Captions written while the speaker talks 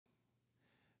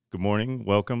Good morning.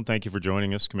 Welcome. Thank you for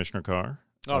joining us, Commissioner Carr.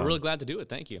 Oh, really glad to do it.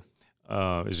 Thank you.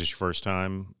 Is this your first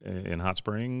time in Hot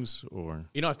Springs, or?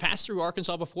 I've passed through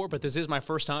Arkansas before, but this is my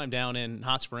first time down in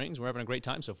Hot Springs. We're having a great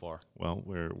time so far. Well,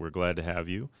 we're glad to have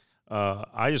you.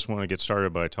 I just want to get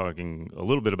started by talking a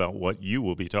little bit about what you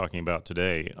will be talking about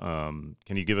today.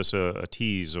 Can you give us a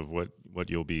tease of what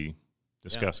you'll be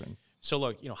discussing? Yeah. So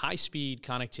look, high-speed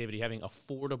connectivity, having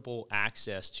affordable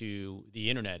access to the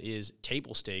internet is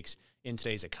table stakes in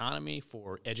today's economy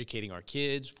for educating our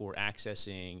kids, for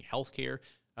accessing healthcare,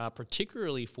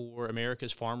 particularly for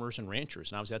America's farmers and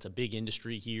ranchers. And obviously that's a big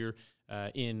industry here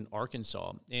in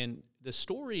Arkansas. And the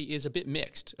story is a bit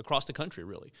mixed across the country,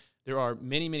 really. There are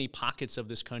many, many pockets of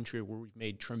this country where we've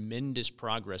made tremendous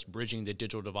progress bridging the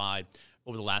digital divide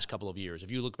over the last couple of years.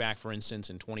 If you look back, for instance,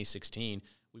 in 2016,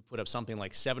 we put up something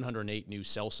like 708 new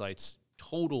cell sites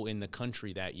total in the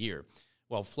country that year.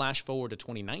 Well, flash forward to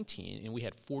 2019, and we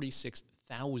had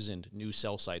 46,000 new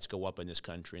cell sites go up in this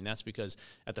country. And that's because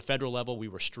at the federal level, we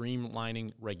were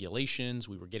streamlining regulations,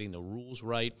 we were getting the rules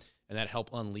right, and that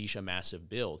helped unleash a massive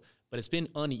build. But it's been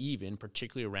uneven,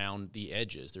 particularly around the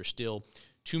edges. There's still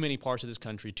too many parts of this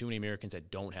country, too many Americans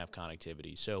that don't have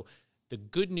connectivity. So the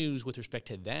good news with respect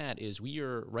to that is we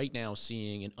are right now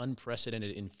seeing an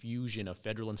unprecedented infusion of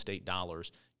federal and state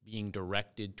dollars being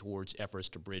directed towards efforts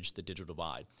to bridge the digital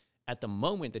divide. At the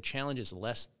moment, the challenge is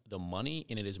less the money,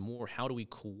 and it is more how do we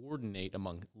coordinate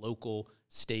among local,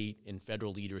 state, and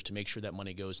federal leaders to make sure that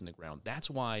money goes in the ground. That's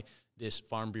why this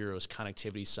Farm Bureau's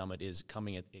Connectivity Summit is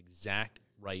coming at the exact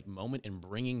right moment and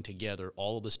bringing together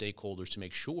all of the stakeholders to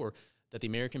make sure that the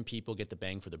American people get the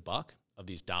bang for their buck of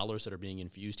these dollars that are being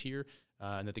infused here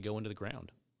and that they go into the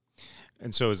ground.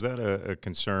 And so is that a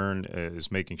concern,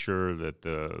 is making sure that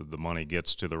the money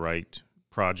gets to the right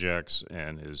projects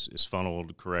and is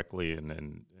funneled correctly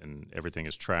and everything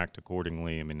is tracked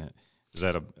accordingly? I mean, is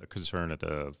that a concern at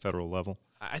the federal level?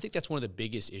 I think that's one of the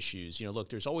biggest issues. Look,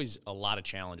 there's always a lot of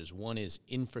challenges. One is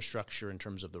infrastructure in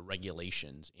terms of the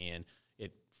regulations, and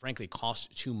it frankly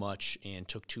cost too much and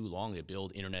took too long to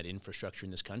build internet infrastructure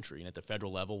in this country. And at the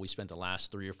federal level, we spent the last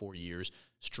 3 or 4 years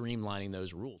streamlining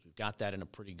those rules. We've got that in a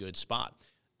pretty good spot.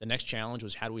 The next challenge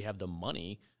was how do we have the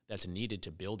money that's needed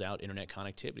to build out internet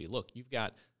connectivity? Look, you've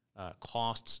got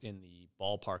costs in the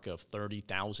ballpark of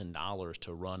 $30,000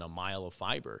 to run a mile of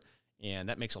fiber, and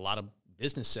that makes a lot of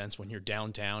business sense when you're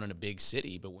downtown in a big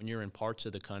city. But when you're in parts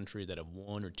of the country that have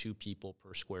 1 or 2 people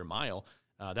per square mile,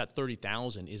 that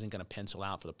 $30,000 isn't going to pencil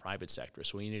out for the private sector.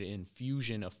 So we need an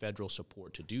infusion of federal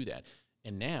support to do that.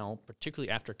 And now,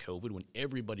 particularly after COVID, when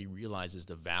everybody realizes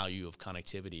the value of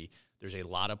connectivity, there's a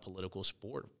lot of political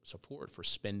support for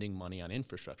spending money on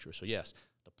infrastructure. So yes,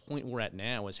 the point we're at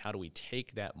now is how do we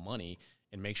take that money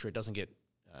and make sure it doesn't get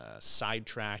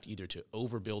sidetracked either to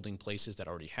overbuilding places that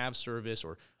already have service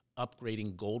or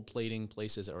upgrading, gold plating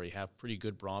places that already have pretty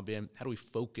good broadband. How do we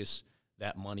focus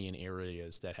that money in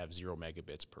areas that have 0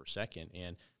 megabits per second?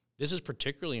 And this is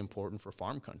particularly important for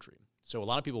farm country. So a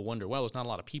lot of people wonder, well, there's not a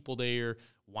lot of people there.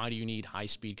 Why do you need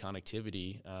high-speed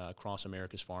connectivity across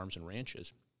America's farms and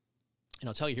ranches? And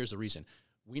I'll tell you, here's the reason.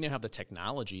 We now have the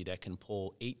technology that can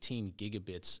pull 18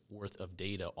 gigabits worth of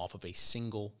data off of a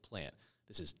single plant.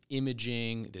 This is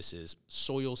imaging, this is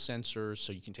soil sensors,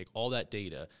 so you can take all that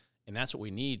data, and that's what we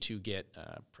need to get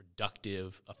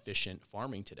productive, efficient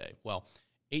farming today. Well,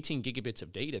 18 gigabits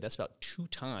of data, that's about 2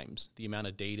 times the amount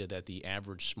of data that the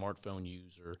average smartphone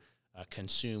user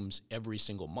consumes every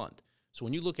single month. So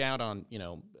when you look out on,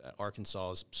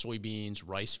 Arkansas's soybeans,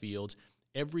 rice fields,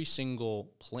 every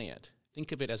single plant,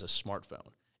 think of it as a smartphone.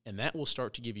 And that will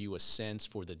start to give you a sense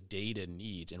for the data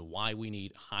needs and why we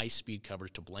need high-speed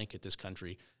coverage to blanket this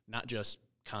country, not just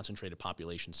concentrated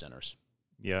population centers.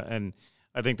 Yeah, and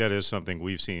I think that is something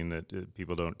we've seen that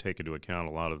people don't take into account.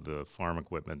 A lot of the farm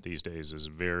equipment these days is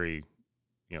very,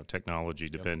 technology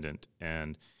dependent. Yep.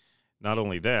 And not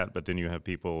only that, but then you have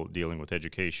people dealing with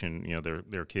education,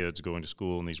 their kids going to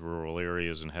school in these rural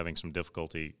areas and having some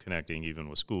difficulty connecting even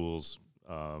with schools.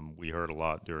 We heard a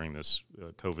lot during this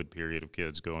COVID period of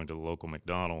kids going to the local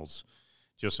McDonald's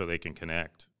just so they can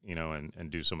connect, and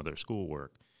do some of their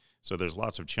schoolwork. So there's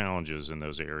lots of challenges in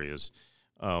those areas.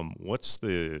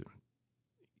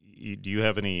 Do you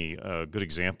have any good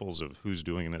examples of who's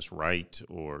doing this right,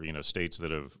 or states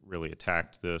that have really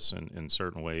attacked this in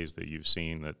certain ways that you've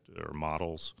seen that are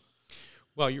models?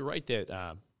 Well, you're right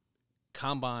that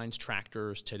combines,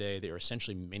 tractors today, they're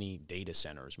essentially mini data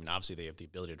centers. I mean, obviously they have the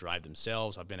ability to drive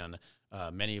themselves. I've been on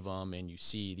many of them, and you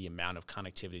see the amount of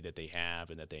connectivity that they have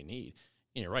and that they need.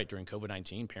 And you're right, during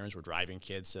COVID-19, parents were driving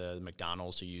kids to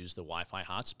McDonald's to use the Wi-Fi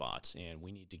hotspots, and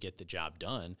we need to get the job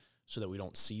done so that we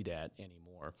don't see that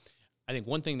anymore. I think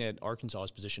one thing that Arkansas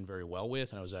is positioned very well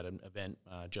with, and I was at an event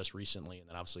just recently, and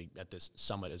then obviously at this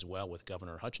summit as well with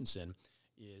Governor Hutchinson,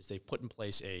 is they've put in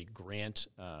place a grant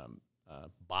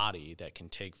body that can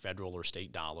take federal or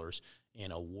state dollars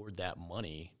and award that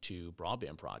money to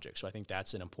broadband projects. So I think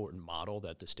that's an important model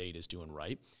that the state is doing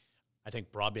right. I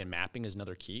think broadband mapping is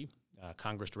another key.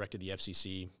 Congress directed the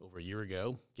FCC over a year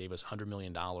ago, gave us $100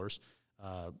 million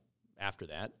after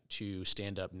that to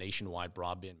stand up nationwide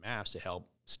broadband maps to help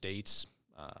states,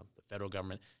 the federal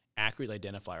government, accurately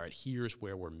identify, all right, here's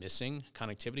where we're missing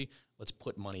connectivity. Let's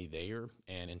put money there.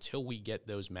 And until we get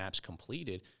those maps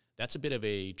completed, that's a bit of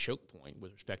a choke point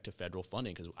with respect to federal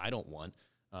funding, because I don't want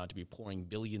to be pouring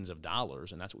billions of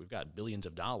dollars, and that's what we've got, billions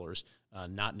of dollars,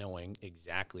 not knowing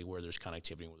exactly where there's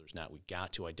connectivity and where there's not. We've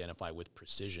got to identify with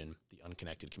precision the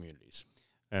unconnected communities.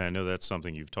 And I know that's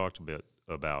something you've talked a bit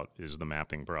about, is the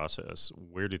mapping process.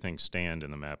 Where do things stand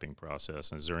in the mapping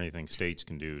process? And is there anything states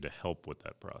can do to help with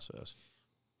that process?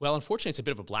 Well, unfortunately, it's a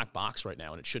bit of a black box right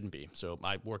now, and it shouldn't be. So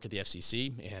I work at the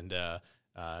FCC, and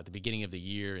at the beginning of the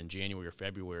year in January or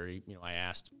February, I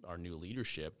asked our new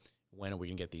leadership, when are we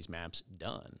going to get these maps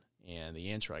done? And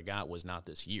the answer I got was not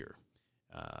this year.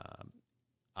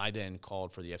 I then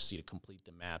called for the FCC to complete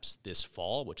the maps this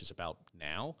fall, which is about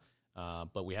now,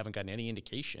 but we haven't gotten any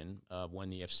indication of when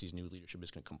the FCC's new leadership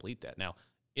is going to complete that. Now,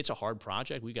 it's a hard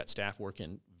project. We've got staff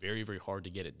working very, very hard to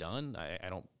get it done. I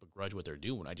don't begrudge what they're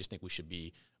doing. I just think we should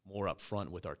be more upfront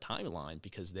with our timeline,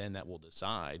 because then that will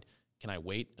decide, can I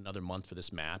wait another month for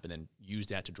this map and then use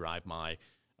that to drive my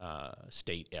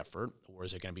state effort, or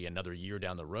is it going to be another year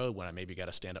down the road when I maybe got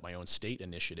to stand up my own state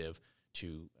initiative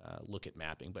to look at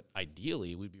mapping? But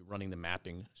ideally, we'd be running the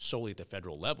mapping solely at the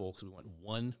federal level, because we want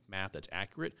one map that's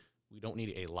accurate. We don't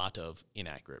need a lot of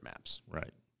inaccurate maps.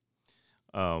 Right.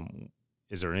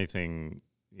 Is there anything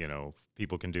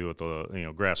people can do at the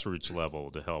grassroots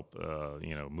level to help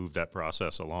move that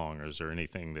process along, or is there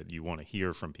anything that you want to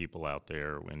hear from people out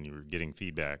there when you're getting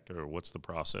feedback, or what's the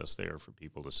process there for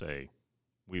people to say,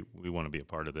 we want to be a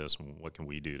part of this, and what can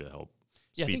we do to help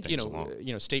speed things along?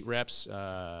 State reps,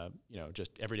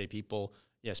 just everyday people,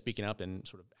 speaking up and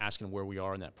sort of asking where we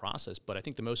are in that process. But I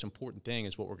think the most important thing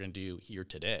is what we're going to do here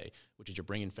today, which is you're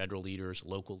bringing federal leaders,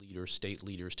 local leaders, state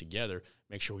leaders together,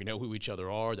 make sure we know who each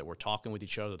other are, that we're talking with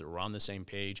each other, that we're on the same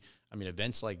page. I mean,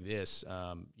 events like this,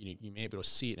 you may be able to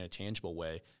see it in a tangible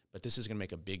way, but this is going to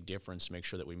make a big difference to make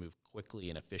sure that we move quickly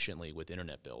and efficiently with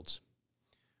internet builds.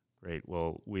 Great.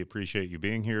 Well, we appreciate you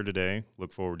being here today.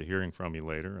 Look forward to hearing from you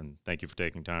later, and thank you for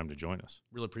taking time to join us.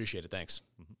 Really appreciate it. Thanks.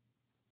 Mm-hmm.